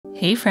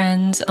Hey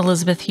friends,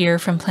 Elizabeth here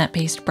from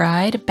Plant-Based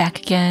Bride, back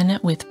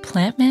again with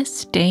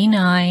Plantmas Day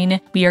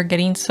 9. We are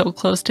getting so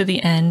close to the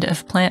end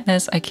of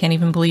Plantmas, I can't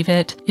even believe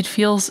it. It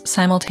feels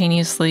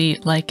simultaneously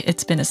like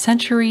it's been a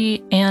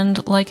century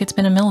and like it's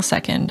been a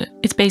millisecond.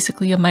 It's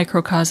basically a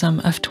microcosm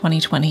of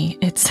 2020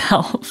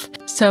 itself.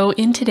 So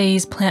in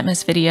today's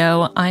Plantmas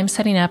video, I'm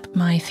setting up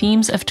my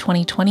Themes of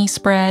 2020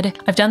 spread.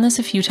 I've done this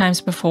a few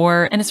times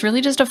before, and it's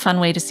really just a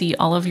fun way to see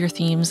all of your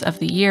themes of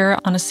the year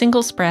on a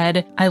single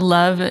spread. I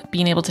love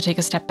being able to take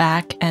a step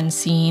back and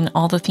seeing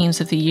all the themes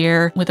of the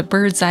year with a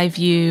bird's eye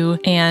view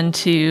and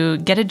to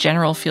get a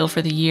general feel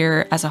for the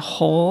year as a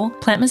whole.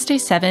 Plantmas Day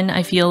 7,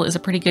 I feel, is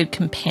a pretty good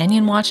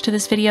companion watch to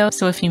this video,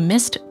 so if you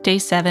missed Day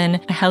 7,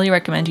 I highly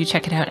recommend you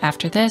check it out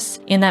after this.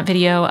 In that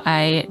video,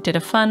 I did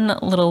a fun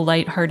little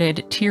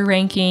lighthearted tier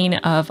ranking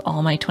of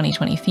all my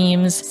 2020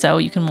 themes, so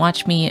you can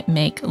watch me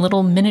make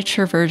little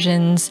miniature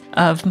versions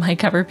of my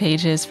cover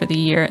pages for the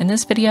year in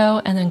this video,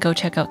 and then go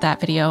check out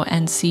that video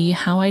and see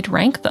how I'd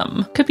rank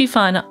them. Could be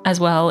fun as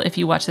well if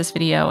you watch this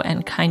video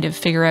and kind of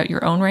figure out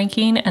your own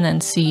ranking and then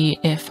see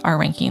if our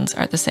rankings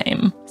are the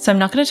same. So I'm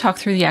not going to talk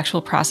through the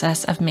actual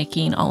process of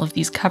making all of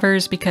these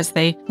covers because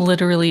they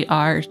literally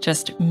are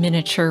just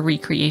miniature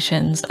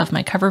recreations of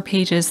my cover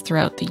pages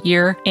throughout the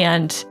year.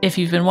 And if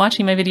you've been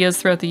watching my videos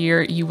throughout the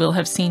year, you will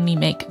have seen me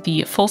make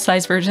the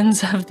full-size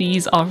versions of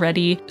these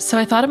already. So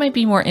I thought it might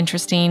be more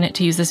interesting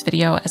to use this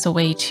video as a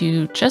way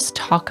to just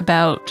talk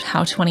about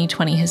how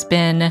 2020 has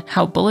been,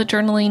 how bullet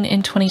journaling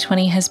in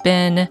 2020 has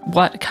been,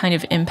 what kind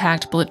of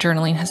impact bullet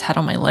journaling has had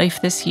on my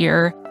life this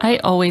year. I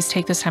always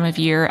take this time of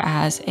year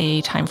as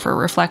a time for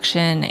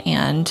reflection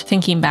and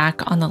thinking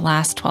back on the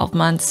last 12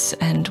 months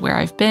and where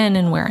I've been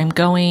and where I'm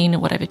going,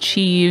 what I've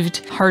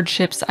achieved,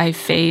 hardships I've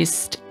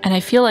faced. And I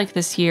feel like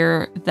this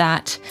year,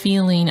 that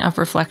feeling of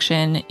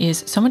reflection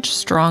is so much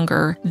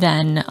stronger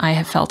than I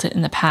have felt it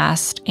in the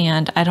past.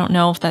 And I don't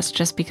know if that's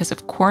just because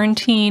of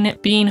quarantine,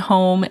 being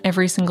home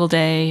every single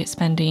day,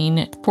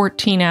 spending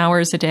 14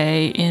 hours a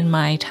day in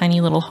my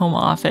tiny little home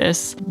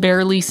office,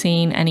 barely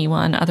seeing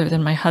anyone other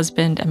than my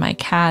husband and my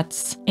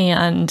cats,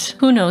 and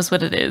who knows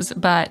what it is.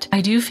 But I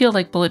do feel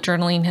like bullet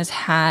journaling has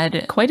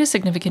had quite a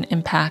significant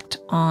impact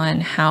on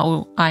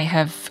how I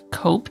have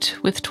coped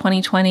with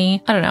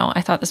 2020. I don't know,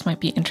 I thought this might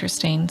be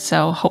interesting.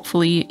 So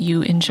hopefully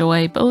you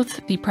enjoy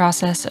both the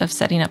process of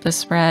setting up this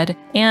spread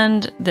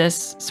and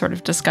this sort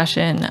of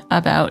discussion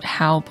about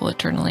how bullet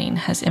journaling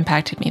has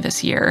impacted me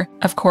this year.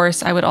 Of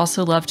course, I would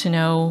also love to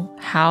know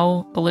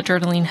how bullet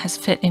journaling has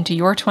fit into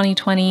your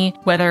 2020,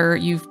 whether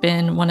you've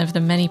been one of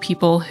the many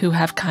people who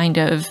have kind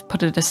of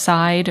put it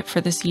aside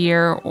for this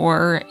year,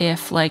 or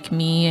if, like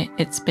me,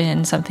 it's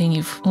been something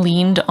you've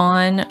leaned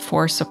on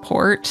for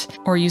support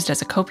or used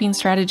as a coping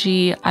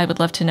strategy. I would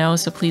love to know,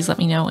 so please let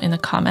me know in the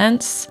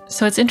comments.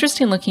 So it's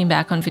interesting looking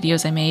back on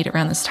videos I made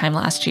around this time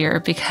last year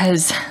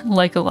because,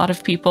 like a lot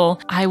of people,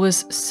 I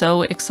was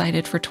so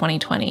excited for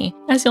 2020.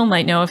 As you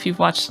might know if you've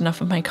watched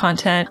enough of my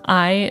content,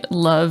 I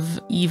love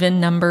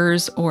even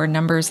numbers or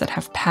numbers that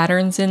have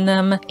patterns in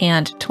them,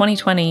 and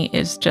 2020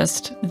 is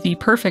just the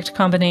perfect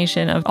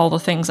combination of all the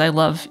things I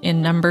love in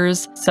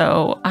numbers.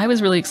 So I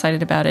was really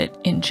excited about it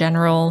in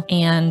general,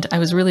 and I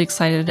was really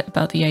excited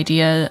about the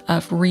idea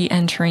of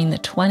re-entering the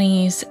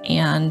 20s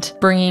and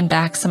bringing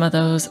back some of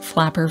those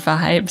flapper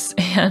vibes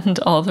and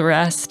all the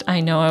rest. I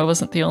know I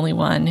wasn't the only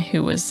one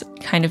who was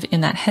kind of in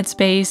that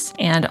headspace,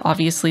 and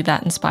obviously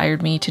that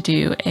inspired me to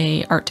do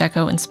a Art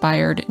Deco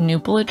inspired new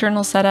bullet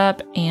journal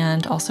setup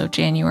and also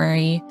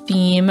January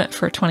theme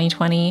for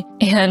 2020.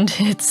 And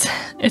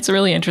it's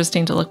really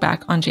interesting to look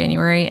back on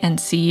January and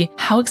see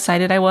how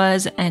excited I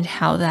was and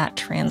how that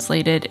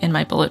translated in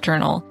my bullet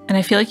journal. And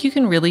I feel like you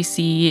can really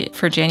see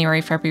for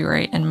January,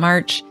 February, and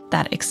March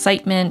that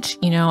excitement.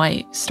 You know,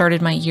 I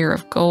started my year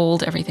of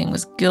gold, everything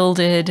was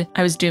gilded.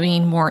 I was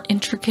doing more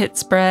intricate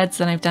spreads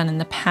than I've done in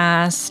the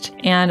past,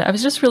 and I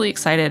was just really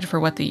excited for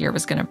what the year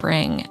was going to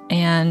bring.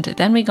 And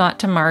then we got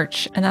to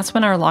March, and that's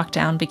when our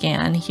lockdown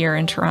began here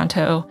in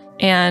Toronto.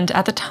 And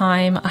at the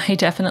time, I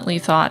definitely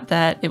thought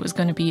that it was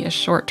going to be a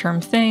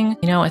short-term thing.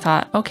 You know, I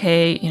thought,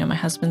 okay, you know, my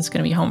husband's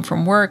going to be home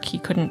from work. He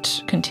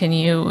couldn't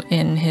continue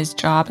in his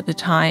job at the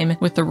time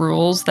with the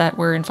rules that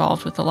were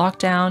involved with the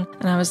lockdown.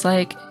 And I was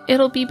like,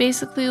 it'll be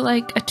basically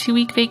like a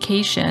 2-week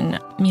vacation,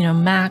 you know,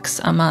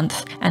 max a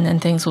month, and then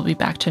things will be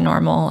back to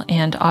normal.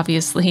 And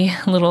obviously,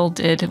 little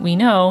did we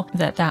know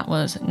that that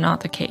was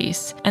not the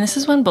case. And this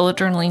is when bullet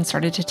journaling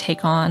started to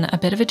take on a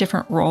bit of a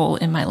different role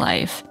in my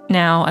life.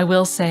 Now, I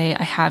will say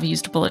I have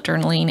used bullet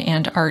journaling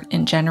and art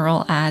in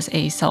general as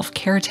a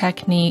self-care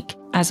technique,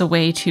 as a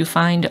way to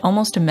find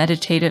almost a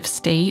meditative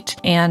state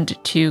and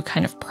to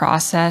kind of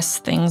process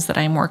things that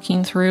I'm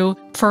working through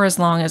for as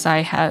long as I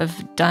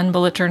have done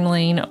bullet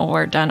journaling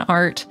or done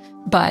art.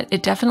 But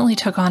it definitely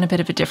took on a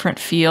bit of a different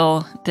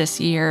feel this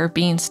year,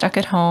 being stuck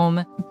at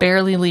home,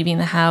 barely leaving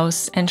the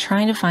house, and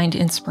trying to find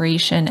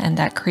inspiration and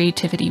that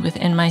creativity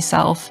within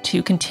myself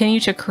to continue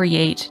to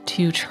create,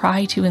 to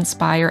try to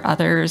inspire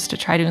others, to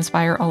try to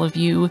inspire all of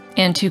you,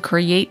 and to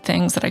create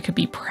things that I could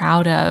be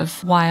proud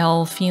of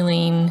while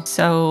feeling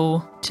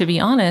so to be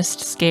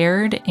honest,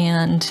 scared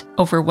and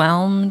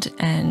overwhelmed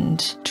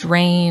and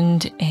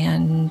drained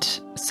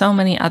and so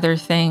many other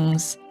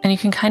things. And you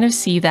can kind of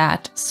see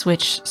that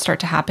switch start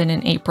to happen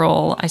in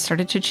April. I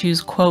started to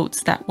choose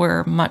quotes that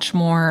were much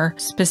more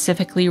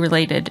specifically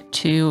related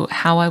to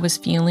how I was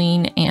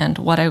feeling and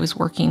what I was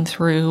working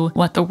through,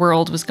 what the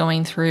world was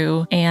going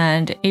through.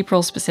 And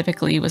April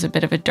specifically was a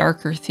bit of a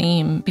darker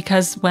theme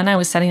because when I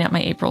was setting up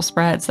my April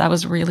spreads, that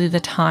was really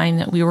the time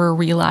that we were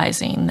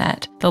realizing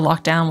that the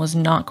lockdown was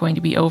not going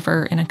to be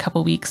over in a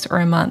couple weeks or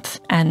a month,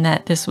 and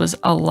that this was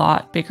a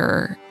lot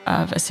bigger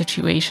of a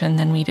situation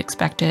than we'd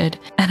expected.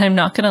 And I'm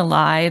not gonna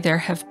lie, there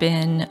have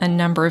been a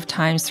number of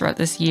times throughout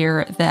this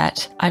year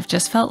that I've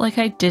just felt like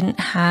I didn't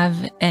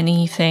have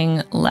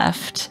anything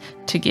left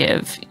to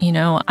give. You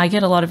know, I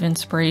get a lot of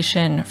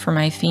inspiration for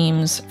my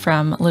themes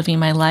from living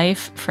my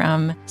life,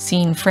 from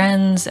seeing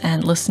friends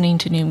and listening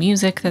to new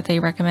music that they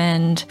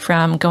recommend,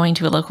 from going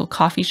to a local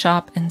coffee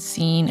shop and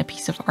seeing a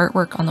piece of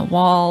artwork on the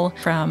wall,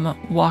 from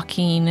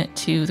walking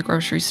to the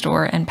grocery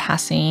store and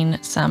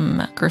passing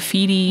some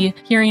graffiti,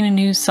 hearing a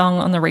new song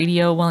on the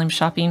radio while I'm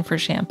shopping for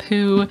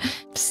shampoo,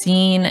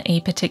 seeing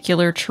a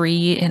particular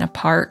tree in a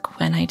park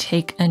when I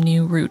take a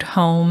new route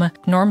home.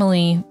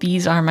 Normally,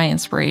 these are my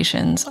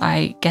inspirations.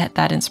 I get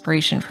that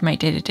inspiration from my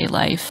day-to-day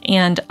life.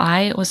 And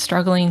I was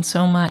struggling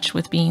so much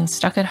with being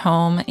stuck at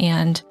home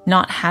and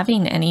not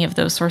having any of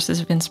those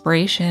sources of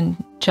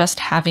inspiration, just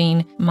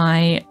having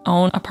my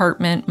own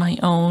apartment, my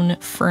own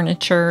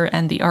furniture,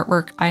 and the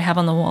artwork I have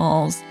on the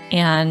walls,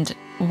 and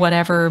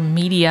whatever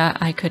media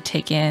I could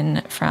take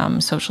in from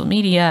social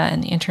media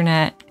and the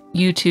internet,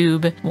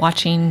 YouTube,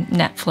 watching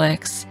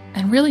Netflix,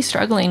 and really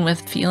struggling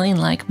with feeling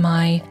like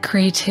my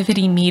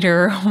creativity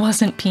meter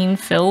wasn't being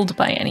filled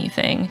by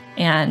anything.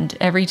 And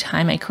every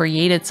time I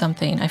created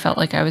something, I felt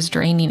like I was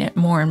draining it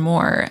more and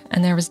more.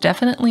 And there was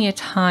definitely a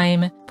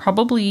time,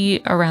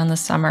 probably around the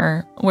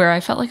summer, where I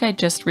felt like I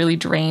just really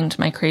drained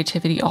my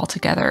creativity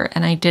altogether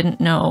and I didn't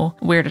know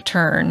where to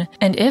turn.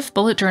 And if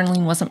bullet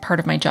journaling wasn't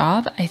part of my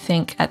job, I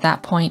think at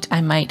that point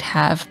I might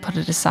have put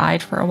it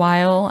aside for a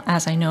while,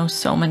 as I know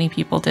so many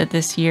people did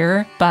this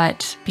year.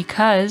 But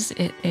because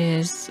it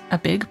is a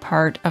big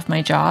part of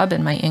my job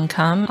and my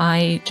income,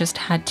 I just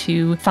had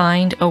to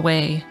find a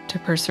way to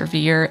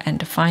persevere and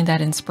to find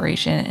that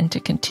inspiration and to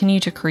continue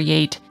to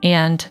create.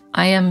 And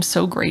I am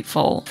so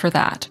grateful for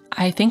that.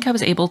 I think I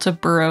was able to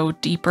burrow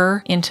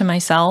deeper into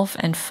myself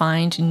and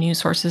find new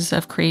sources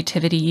of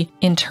creativity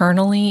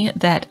internally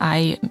that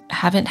I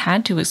haven't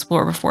had to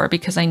explore before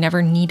because I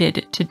never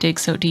needed to dig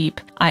so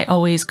deep. I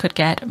always could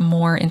get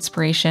more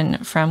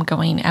inspiration from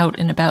going out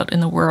and about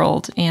in the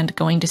world and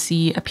going to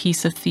see a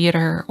piece of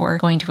theater or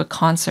going to a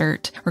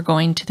concert or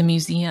going to the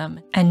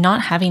museum. And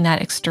not having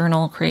that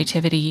external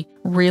creativity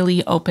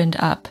really opened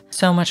up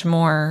so much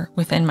more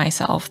within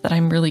myself that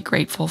I'm really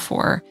grateful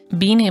for.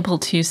 Being able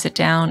to sit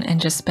down and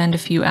just spend a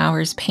few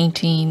hours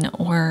painting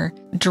or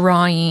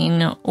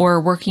drawing or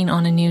working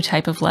on a new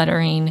type of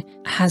lettering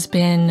has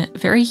been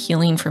very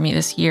healing for me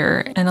this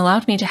year and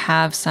allowed me to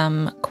have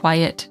some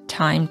quiet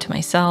time to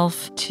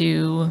myself,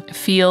 to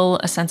feel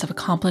a sense of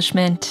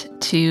accomplishment,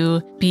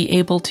 to be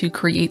able to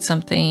create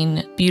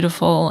something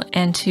beautiful,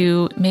 and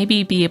to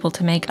maybe be able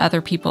to make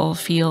other people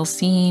feel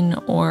seen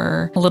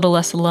or a little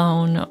less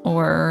alone,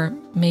 or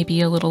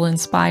maybe a little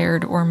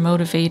inspired or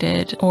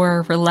motivated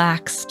or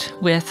relaxed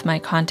with my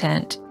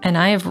content. And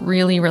I have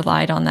really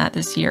relied on that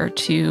this year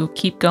to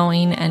keep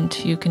going and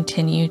to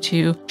continue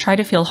to try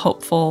to feel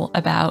hopeful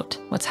about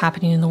what's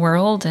happening in the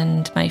world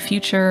and my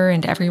future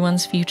and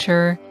everyone's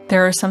future.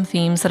 There are some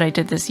themes that I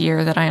did this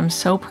year that I am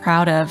so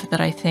proud of that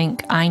I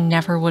think I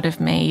never would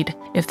have made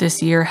if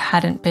this year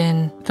hadn't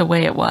been the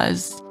way it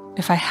was,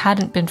 if I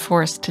hadn't been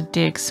forced to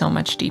dig so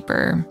much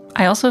deeper.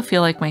 I also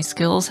feel like my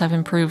skills have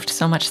improved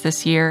so much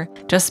this year,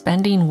 just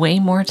spending way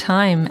more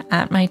time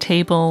at my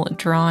table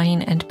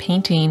drawing and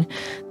painting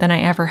than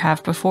I ever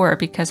have before,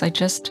 because I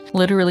just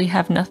literally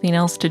have nothing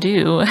else to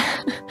do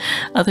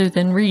other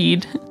than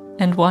read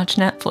and watch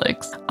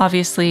Netflix.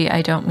 Obviously,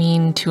 I don't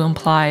mean to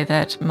imply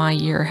that my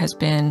year has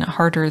been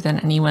harder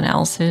than anyone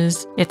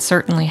else's. It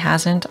certainly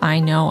hasn't. I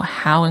know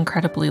how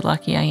incredibly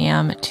lucky I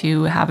am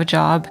to have a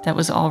job that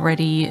was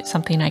already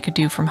something I could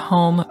do from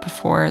home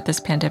before this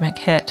pandemic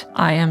hit.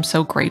 I am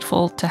so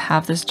grateful to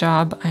have this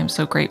job. I am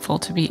so grateful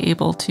to be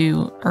able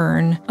to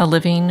earn a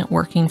living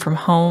working from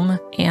home.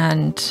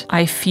 And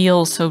I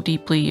feel so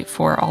deeply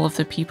for all of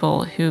the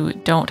people who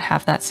don't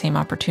have that same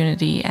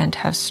opportunity and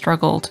have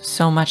struggled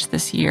so much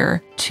this year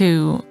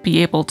to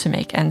be able to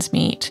make ends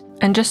meet.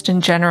 And just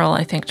in general,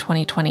 I think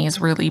 2020 has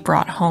really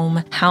brought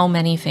home how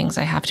many things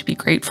I have to be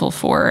grateful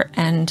for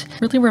and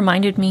really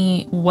reminded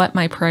me what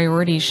my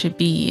priorities should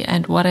be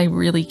and what I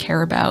really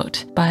care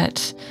about.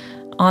 But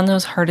on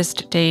those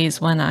hardest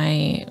days when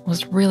I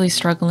was really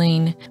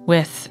struggling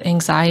with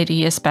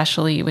anxiety,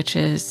 especially, which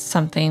is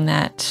something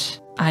that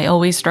I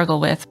always struggle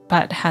with,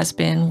 but has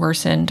been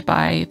worsened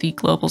by the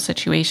global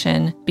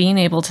situation, being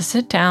able to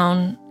sit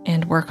down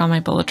and work on my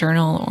bullet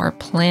journal or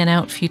plan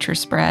out future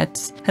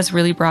spreads has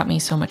really brought me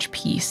so much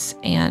peace.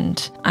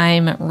 And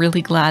I'm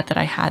really glad that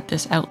I had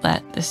this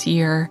outlet this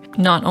year,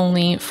 not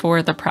only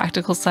for the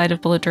practical side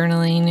of bullet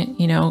journaling,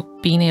 you know,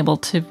 being able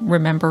to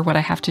remember what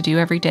I have to do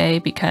every day,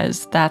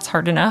 because that's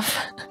hard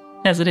enough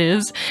as it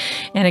is,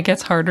 and it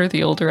gets harder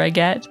the older I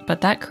get,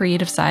 but that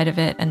creative side of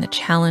it and the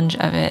challenge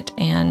of it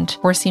and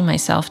forcing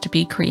myself to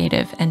be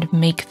creative and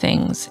make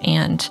things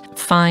and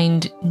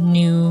find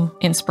new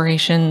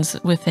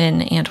inspirations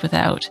within and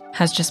without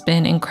has just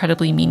been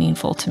incredibly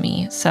meaningful to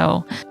me.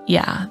 So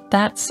yeah,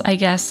 that's, I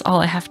guess,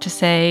 all I have to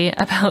say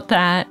about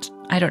that.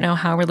 I don't know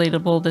how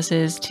relatable this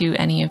is to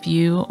any of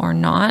you or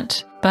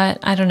not, but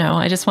I don't know.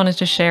 I just wanted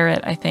to share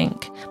it. I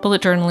think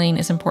bullet journaling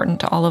is important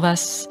to all of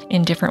us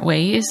in different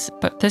ways,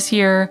 but this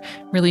year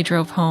really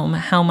drove home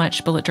how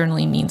much bullet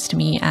journaling means to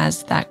me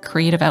as that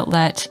creative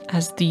outlet,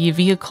 as the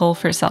vehicle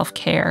for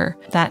self-care,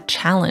 that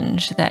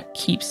challenge that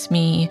keeps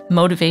me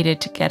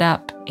motivated to get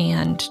up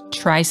and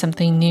try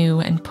something new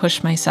and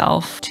push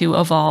myself to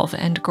evolve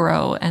and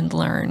grow and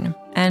learn.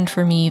 And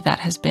for me, that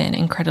has been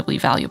incredibly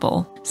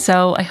valuable.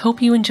 So I hope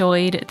you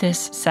enjoyed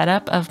this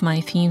setup of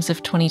my Themes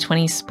of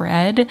 2020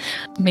 spread.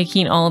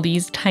 Making all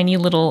these tiny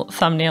little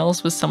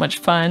thumbnails was so much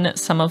fun.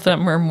 Some of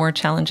them were more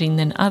challenging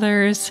than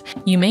others.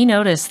 You may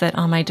notice that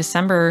on my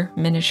December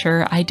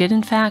miniature, I did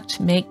in fact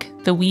make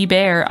the wee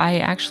bear. I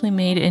actually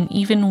made an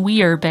even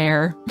weer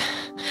bear.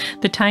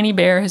 The tiny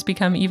bear has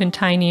become even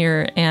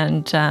tinier,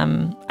 and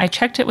I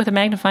checked it with a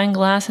magnifying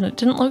glass and it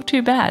didn't look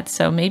too bad,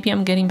 so maybe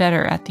I'm getting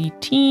better at the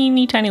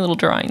teeny tiny little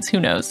drawings, who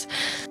knows.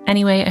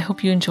 Anyway, I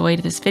hope you enjoyed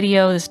this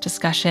video, this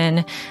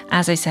discussion.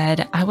 As I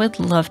said, I would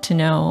love to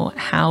know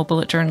how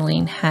bullet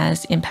journaling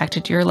has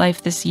impacted your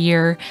life this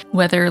year,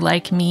 whether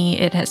like me,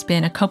 it has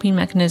been a coping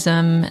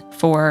mechanism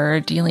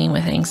for dealing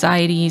with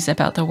anxieties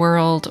about the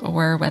world,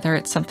 or whether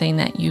it's something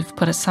that you've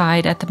put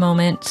aside at the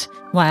moment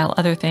while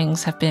other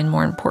things have been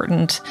more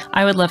important.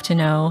 I would love to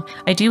know.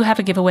 I do have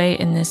a giveaway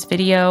in this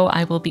video.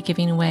 I will be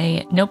giving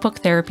away Notebook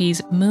Therapy's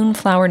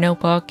Moonflower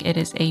Notebook. It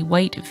is a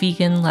white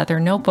vegan leather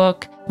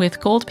notebook with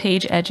gold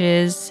page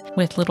edges,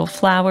 with little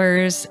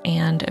flowers,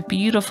 and a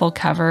beautiful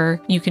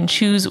cover. You can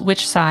choose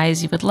which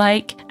size you would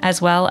like,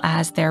 as well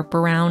as their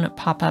brown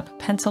pop-up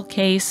pencil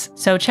case.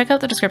 So check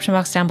out the description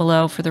box down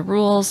below for the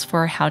rules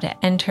for how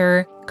to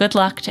enter. Good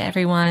luck to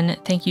everyone.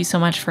 Thank you so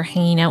much for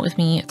hanging out with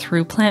me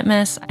through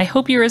Plantmas. I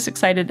hope you're as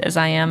excited as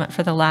I am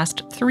for the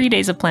last 3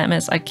 days of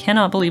Plantmas. I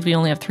cannot believe we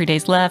only have 3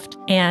 days left.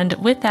 And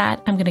with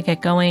that, I'm gonna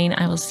get going.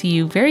 I will see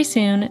you very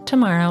soon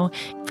tomorrow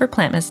for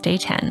Plantmas Day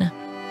 10.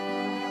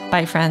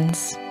 Bye,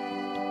 friends.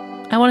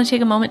 I want to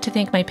take a moment to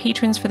thank my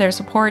patrons for their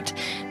support.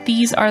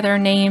 These are their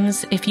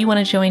names. If you want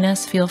to join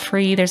us, feel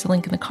free. There's a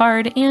link in the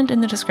card and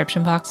in the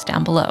description box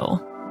down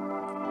below.